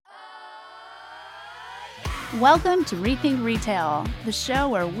Welcome to Rethink Retail, the show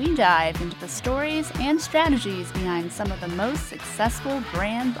where we dive into the stories and strategies behind some of the most successful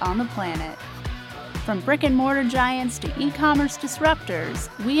brands on the planet. From brick and mortar giants to e-commerce disruptors,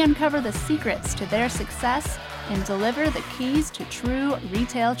 we uncover the secrets to their success and deliver the keys to true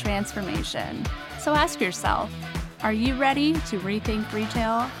retail transformation. So ask yourself, are you ready to rethink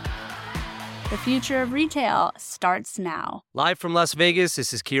retail? The future of retail starts now. Live from Las Vegas,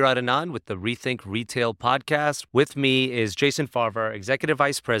 this is Kirat Anand with the Rethink Retail podcast. With me is Jason Farver, Executive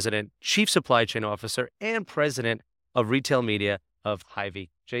Vice President, Chief Supply Chain Officer, and President of Retail Media of Hy-Vee.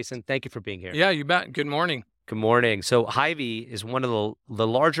 Jason, thank you for being here. Yeah, you bet. Good morning. Good morning. So Hy-Vee is one of the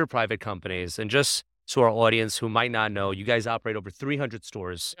larger private companies. And just so our audience who might not know, you guys operate over 300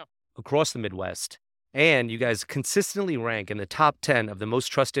 stores across the Midwest. And you guys consistently rank in the top 10 of the most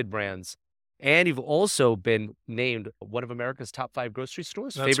trusted brands. And you've also been named one of America's top 5 grocery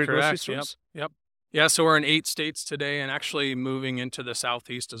stores, That's favorite correct. grocery stores. Yep. Yeah, so we're in 8 states today and actually moving into the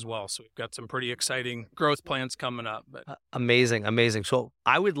Southeast as well. So we've got some pretty exciting growth plans coming up. But Amazing. So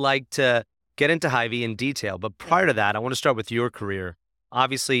I would like to get into Hy-Vee in detail. But prior to that, I want to start with your career.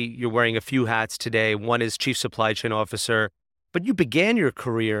 Obviously, you're wearing a few hats today. One is Chief Supply Chain Officer. But you began your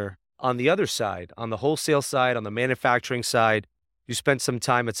career on the other side, on the wholesale side, on the manufacturing side. You spent some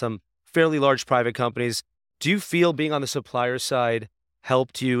time at some fairly large private companies. Do you feel being on the supplier side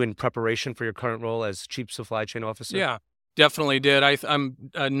helped you in preparation for your current role as Chief Supply Chain Officer? yeah, definitely did. I'm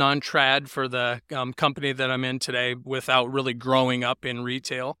a non-trad for the company that I'm in today without really growing up in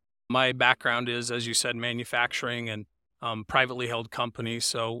retail. My background is, as you said, manufacturing and privately held companies.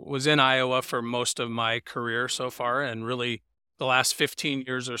 So was in Iowa for most of my career so far, and really the last 15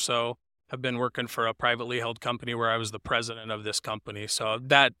 years or so have been working for a privately held company where I was the president of this company. So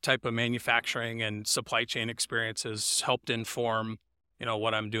that type of manufacturing and supply chain experience has helped inform,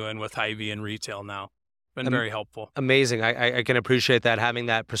 what I'm doing with Hy-Vee and retail now. Been very helpful. Amazing. I can appreciate that, having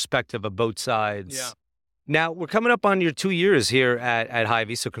that perspective of both sides. Yeah. Now, we're coming up on your 2 years here at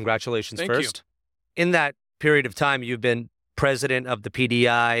Hy-Vee, so congratulations Thank first. In that period of time, you've been president of the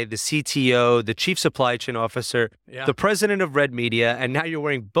PDI, the CTO, the Chief Supply Chain Officer, the president of Red Media, and now you're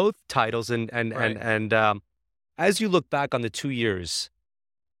wearing both titles. And as you look back on the 2 years,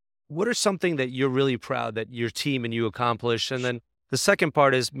 what are something that you're really proud that your team and you accomplished? And then the second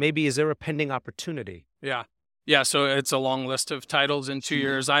part is is there a pending opportunity? Yeah, so it's a long list of titles in 2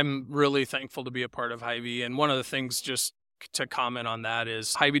 years. I'm really thankful to be a part of Hy-Vee. And one of the things, just to comment on that,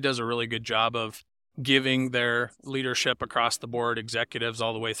 is Hy-Vee does a really good job of giving their leadership across the board, executives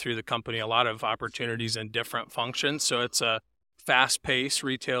all the way through the company, a lot of opportunities in different functions. So it's a fast pace.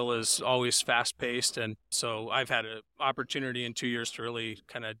 Retail is always fast paced. And so I've had an opportunity in 2 years to really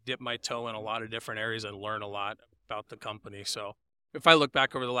kind of dip my toe in a lot of different areas and learn a lot about the company. So if I look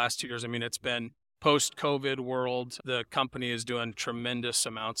back over the last 2 years, it's been post-COVID world. The company is doing tremendous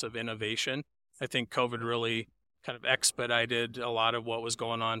amounts of innovation. I think COVID really kind of expedited a lot of what was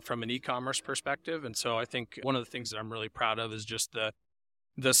going on from an e-commerce perspective. And so I think one of the things that I'm really proud of is just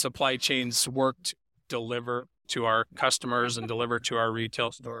the supply chains work to deliver to our customers and deliver to our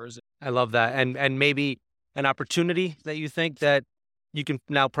retail stores. I love that. And maybe an opportunity that you think that you can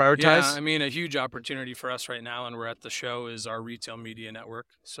now prioritize? Yeah, a huge opportunity for us right now, and we're at the show, is our retail media network.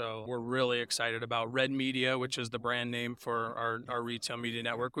 So we're really excited about Red Media, which is the brand name for our retail media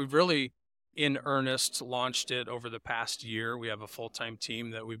network. We've really in earnest launched it over the past year. We have a full-time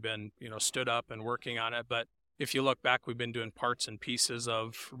team that we've been, stood up and working on it. But if you look back, we've been doing parts and pieces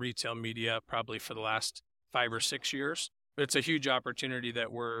of retail media probably for the last 5 or 6 years. But it's a huge opportunity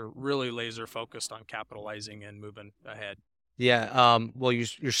that we're really laser focused on capitalizing and moving ahead. Yeah. Well,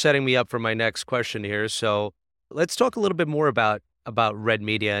 you're setting me up for my next question here. So let's talk a little bit more about Red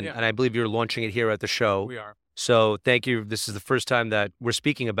Media. And I believe you're launching it here at the show. We are. So thank you. This is the first time that we're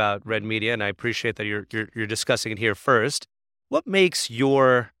speaking about Red Media, and I appreciate that you're discussing it here first. What makes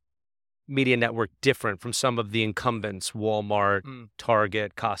your media network different from some of the incumbents, Walmart,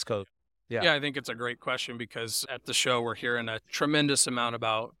 Target, Costco? Yeah, I think it's a great question because at the show we're hearing a tremendous amount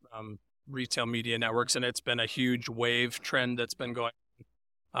about retail media networks, and it's been a huge wave trend that's been going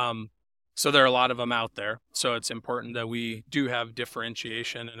on. So there are a lot of them out there. So it's important that we do have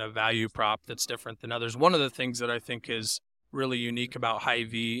differentiation and a value prop that's different than others. One of the things that I think is really unique about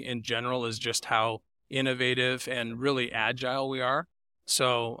Hy-Vee in general is just how innovative and really agile we are.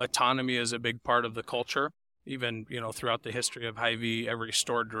 So autonomy is a big part of the culture. Even, throughout the history of Hy-Vee, every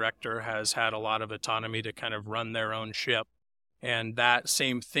store director has had a lot of autonomy to kind of run their own ship. And that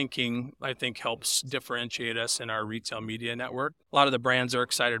same thinking, I think, helps differentiate us in our retail media network. A lot of the brands are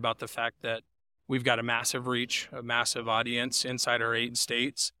excited about the fact that we've got a massive reach, a massive audience inside our 8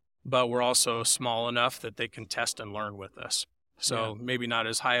 states. but we're also small enough that they can test and learn with us. So maybe not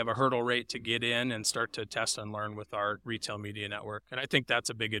as high of a hurdle rate to get in and start to test and learn with our retail media network. And I think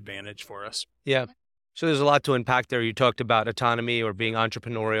that's a big advantage for us. Yeah. So there's a lot to unpack there. You talked about autonomy or being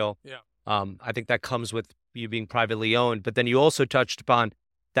entrepreneurial. Yeah. I think that comes with you being privately owned, but then you also touched upon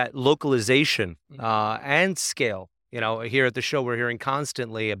that localization and scale. Here at the show, we're hearing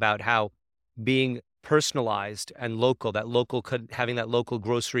constantly about how being personalized and local, having that local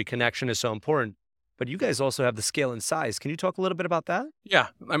grocery connection is so important. But you guys also have the scale and size. Can you talk a little bit about that? Yeah.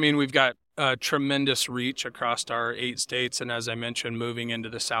 I mean, we've got tremendous reach across our 8 states. And as I mentioned, moving into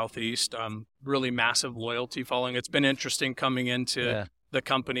the Southeast, really massive loyalty following. It's been interesting coming into the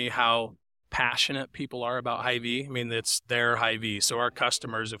company how passionate people are about Hy-Vee. I mean, it's their Hy-Vee. So our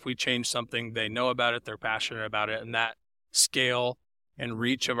customers, if we change something, they know about it, they're passionate about it. And that scale and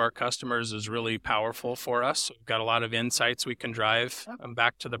reach of our customers is really powerful for us. We've got a lot of insights we can drive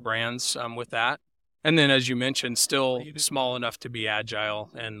back to the brands with that. And then, as you mentioned, still small enough to be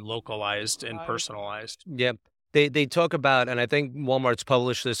agile and localized and personalized. Yep. They talk about, and I think Walmart's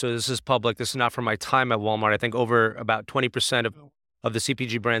published this, so this is public. This is not from my time at Walmart. I think over about 20% of the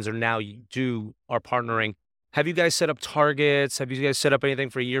CPG brands are partnering. Have you guys set up targets? Have you guys set up anything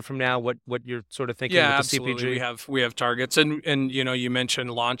for a year from now? What you're sort of thinking with the absolutely. CPG? We have targets, and you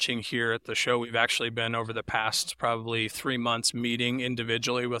mentioned launching here at the show. We've actually been over the past probably 3 months meeting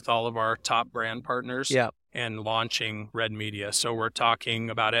individually with all of our top brand partners. And launching Red Media. So we're talking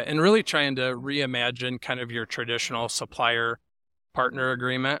about it and really trying to reimagine kind of your traditional supplier partner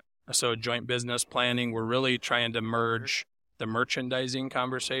agreement. So joint business planning. We're really trying to merge the merchandising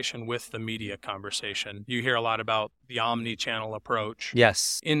conversation with the media conversation. You hear a lot about the omni-channel approach.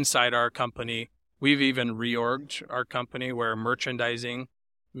 Yes. Inside our company, we've even reorged our company where merchandising,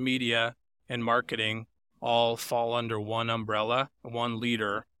 media, and marketing all fall under one umbrella, one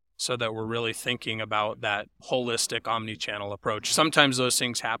leader, so that we're really thinking about that holistic omni-channel approach. Sometimes those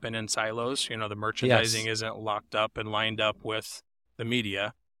things happen in silos. The merchandising isn't locked up and lined up with the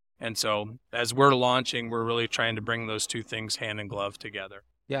media. And so as we're launching, we're really trying to bring those two things hand in glove together.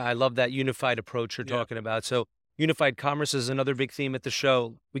 Yeah, I love that unified approach you're talking about. So unified commerce is another big theme at the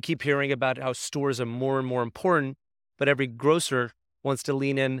show. We keep hearing about how stores are more and more important, but every grocer wants to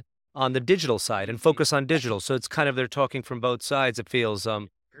lean in on the digital side and focus on digital. So it's kind of they're talking from both sides, it feels.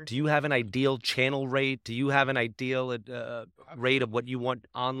 Do you have an ideal channel rate? Do you have an ideal rate of what you want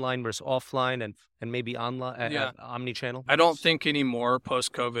online versus offline and maybe online omni-channel? I don't think anymore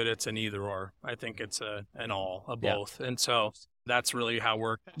post-COVID it's an either or. I think it's an all, a both. And so that's really how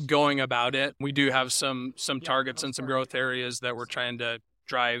we're going about it. We do have some targets and some growth areas that we're trying to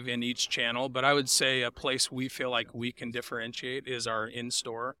drive in each channel, but I would say a place we feel like we can differentiate is our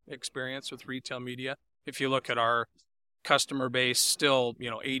in-store experience with retail media. If you look at our customer base, still,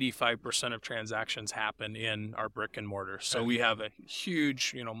 85% of transactions happen in our brick and mortar. So we have a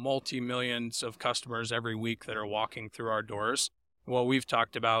huge, multi-millions of customers every week that are walking through our doors. What we've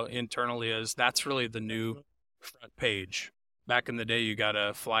talked about internally is that's really the new front page. Back in the day, you got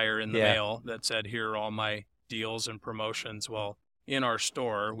a flyer in the mail that said, here are all my deals and promotions. Well, in our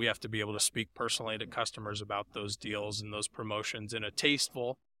store, we have to be able to speak personally to customers about those deals and those promotions in a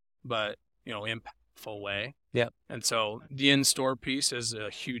tasteful, but, impactful way. Yep. And so the in-store piece is a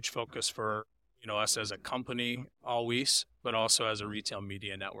huge focus for, us as a company always, but also as a retail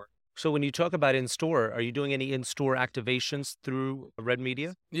media network. So when you talk about in-store, are you doing any in-store activations through Red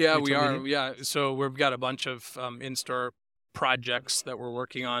Media? Yeah, we are. Yeah. So we've got a bunch of in-store projects that we're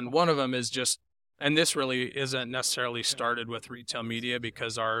working on. One of them is just, and this really isn't necessarily started with retail media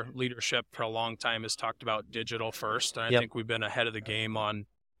because our leadership for a long time has talked about digital first. And I think we've been ahead of the game on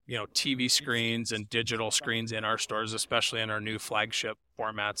TV screens and digital screens in our stores, especially in our new flagship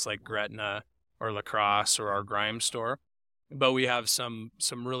formats like Gretna or La Crosse or our Grimes store. But we have some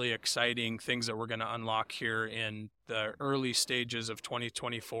really exciting things that we're going to unlock here in the early stages of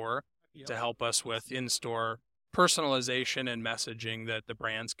 2024 to help us with in-store personalization and messaging that the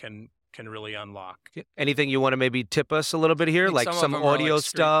brands can really unlock. Anything you want to maybe tip us a little bit here, like some audio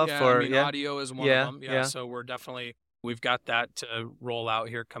stuff? Audio is one of them. Yeah. So we've got that to roll out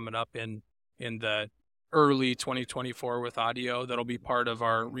here coming up in the early 2024 with audio. That'll be part of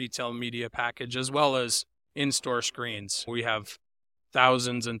our retail media package as well as in-store screens. We have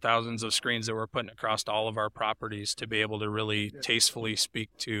thousands and thousands of screens that we're putting across all of our properties to be able to really tastefully speak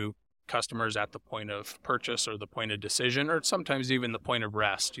to customers at the point of purchase or the point of decision, or sometimes even the point of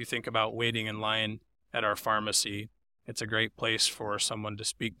rest. You think about waiting in line at our pharmacy. It's a great place for someone to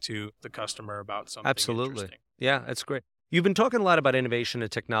speak to the customer about something interesting. Yeah, that's great. You've been talking a lot about innovation and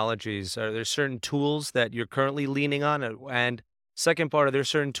technologies. Are there certain tools that you're currently leaning on? And Second part, are there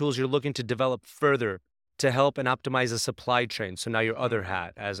certain tools you're looking to develop further to help and optimize the supply chain? So now your other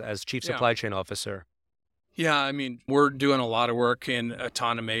hat as Chief Supply Chain Officer. Yeah, I mean, we're doing a lot of work in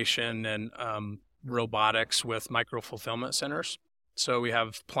automation and robotics with micro-fulfillment centers. So we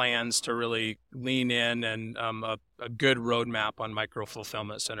have plans to really lean in and a good roadmap on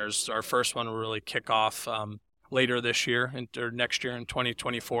micro-fulfillment centers. Our first one will really kick off later this year or next year in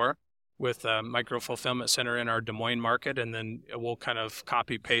 2024 with a micro-fulfillment center in our Des Moines market, and then we'll kind of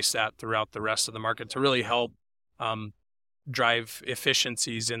copy-paste that throughout the rest of the market to really help drive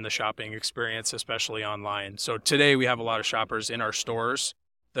efficiencies in the shopping experience, especially online. So today we have a lot of shoppers in our stores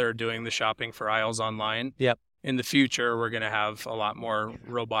that are doing the shopping for aisles online. Yep. In the future, we're going to have a lot more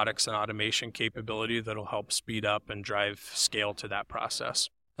robotics and automation capability that'll help speed up and drive scale to that process.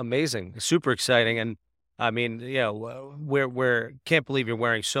 Amazing. Super exciting. And I mean, we're can't believe you're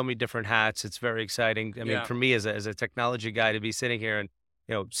wearing so many different hats. It's very exciting. I mean, for me as a technology guy to be sitting here and,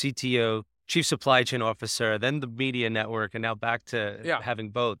 CTO, Chief Supply Chain Officer, then the media network, and now back to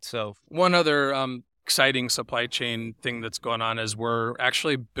having both. So one other exciting supply chain thing that's going on is we're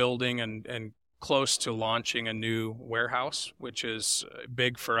actually building and close to launching a new warehouse, which is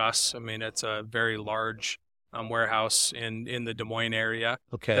big for us. I mean, it's a very large warehouse in the Des Moines area.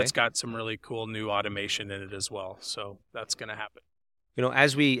 Okay. That's got some really cool new automation in it as well. So that's going to happen.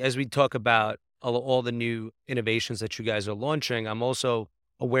 As we talk about all the new innovations that you guys are launching, I'm also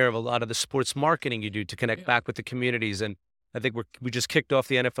aware of a lot of the sports marketing you do to connect back with the communities. And I think we just kicked off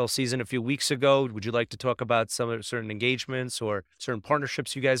the NFL season a few weeks ago. Would you like to talk about some certain engagements or certain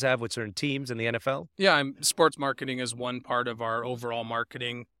partnerships you guys have with certain teams in the NFL? Yeah, sports marketing is one part of our overall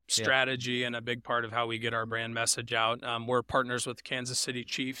marketing strategy and a big part of how we get our brand message out. We're partners with the Kansas City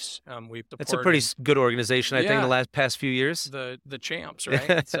Chiefs. It's a pretty good organization, I think, in the past few years. The champs,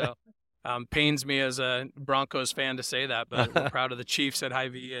 right? So pains me as a Broncos fan to say that, but we're proud of the Chiefs at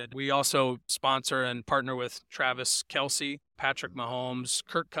Hy-Vee. We also sponsor and partner with Travis Kelce, Patrick Mahomes,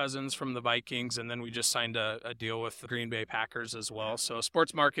 Kirk Cousins from the Vikings, and then we just signed a deal with the Green Bay Packers as well. So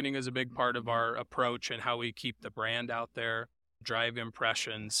sports marketing is a big part of our approach and how we keep the brand out there, drive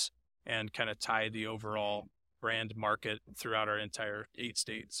impressions, and kind of tie the overall brand market throughout our entire 8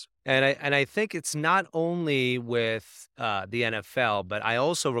 states. And I think it's not only with the NFL, but I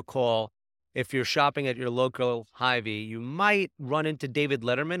also recall if you're shopping at your local Hy-Vee, you might run into David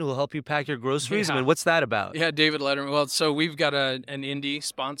Letterman who will help you pack your groceries. Yeah. I mean, what's that about? Yeah, David Letterman. Well, so we've got an Indy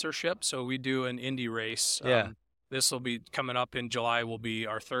sponsorship. So we do an Indy race. Yeah. This will be coming up in July, will be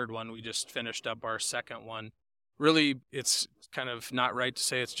our third one. We just finished up our second one. Really, it's kind of not right to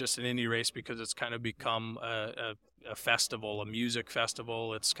say it's just an Indy race because it's kind of become a festival, a music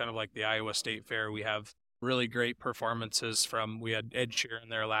festival. It's kind of like the Iowa State Fair. We have really great performances we had Ed Sheeran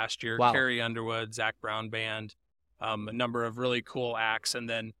there last year, wow. Carrie Underwood, Zach Brown Band, a number of really cool acts, and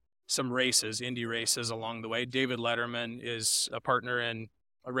then some races, Indy races along the way. David Letterman is a partner in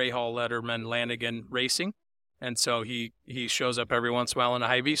Rahal Letterman Lanigan Racing. And so he shows up every once in a while in a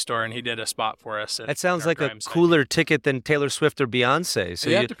Hy-Vee store, and he did a spot for us. That sounds like a cooler ticket than Taylor Swift or Beyonce. So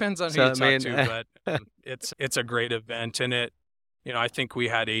it depends on who you talk to, but it's a great event, and I think we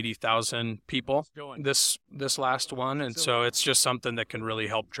had 80,000 people this last one, and so it's just something that can really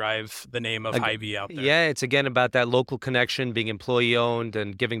help drive the name of Hy-Vee out there. Yeah, it's again about that local connection, being employee owned,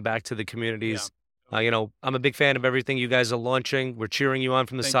 and giving back to the communities. Yeah. I'm a big fan of everything you guys are launching. We're cheering you on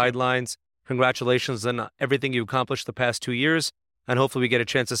from the sidelines. Congratulations on everything you accomplished the past 2 years, and hopefully we get a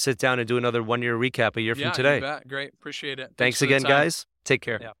chance to sit down and do another 1-year recap a year from today. You bet. Great. Appreciate it. Thanks again, guys. Take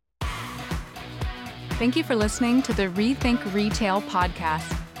care. Yeah. Thank you for listening to the Rethink Retail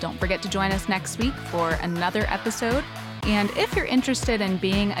podcast. Don't forget to join us next week for another episode. And if you're interested in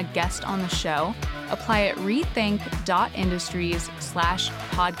being a guest on the show, apply at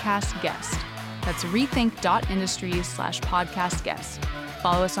rethink.industries/podcast guest. That's rethink.industries/podcast guest.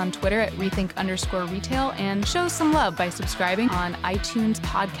 Follow us on Twitter at rethink_retail and show some love by subscribing on iTunes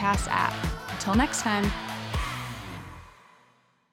podcast app. Until next time.